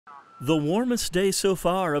The warmest day so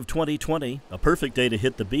far of 2020, a perfect day to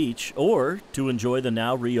hit the beach or to enjoy the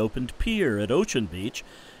now reopened pier at Ocean Beach.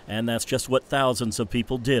 And that's just what thousands of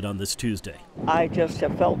people did on this Tuesday. I just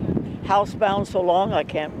have felt housebound so long, I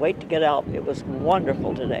can't wait to get out. It was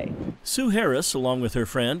wonderful today. Sue Harris, along with her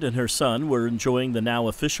friend and her son, were enjoying the now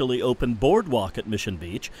officially open Boardwalk at Mission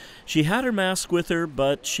Beach. She had her mask with her,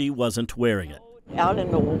 but she wasn't wearing it. Out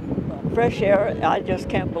in the fresh air, I just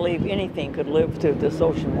can't believe anything could live through this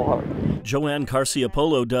ocean water. Joanne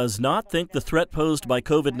Garcia-Polo does not think the threat posed by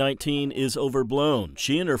COVID-19 is overblown.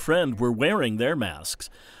 She and her friend were wearing their masks.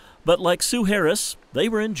 But like Sue Harris, they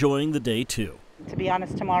were enjoying the day too. To be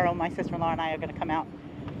honest, tomorrow my sister-in-law and I are going to come out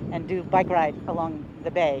and do bike ride along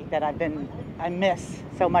the bay that I miss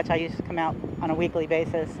so much. I used to come out on a weekly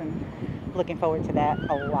basis and looking forward to that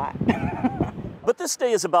a lot. But this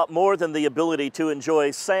day is about more than the ability to enjoy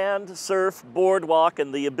sand, surf, boardwalk,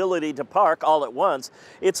 and the ability to park all at once.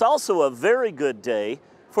 It's also a very good day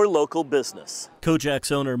for local business.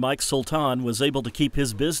 Kojak's owner Mike Sultan was able to keep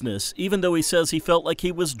his business, even though he says he felt like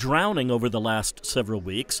he was drowning over the last several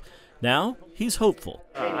weeks. Now he's hopeful.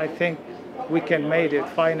 I think we can make it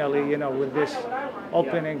finally, with this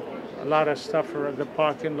opening. A lot of stuff for the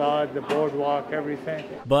parking lot, the boardwalk, everything.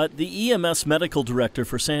 But the EMS medical director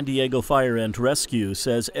for San Diego Fire and Rescue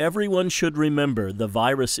says everyone should remember the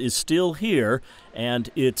virus is still here and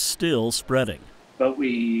it's still spreading. But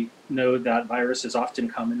we know that viruses often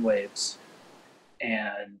come in waves.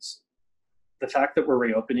 And the fact that we're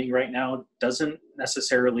reopening right now doesn't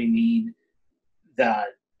necessarily mean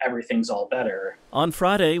that everything's all better. On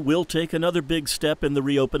Friday, we'll take another big step in the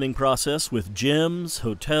reopening process with gyms,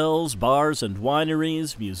 hotels, bars and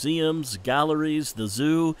wineries, museums, galleries, the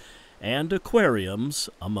zoo, and aquariums,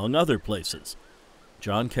 among other places.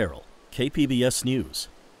 John Carroll, KPBS News.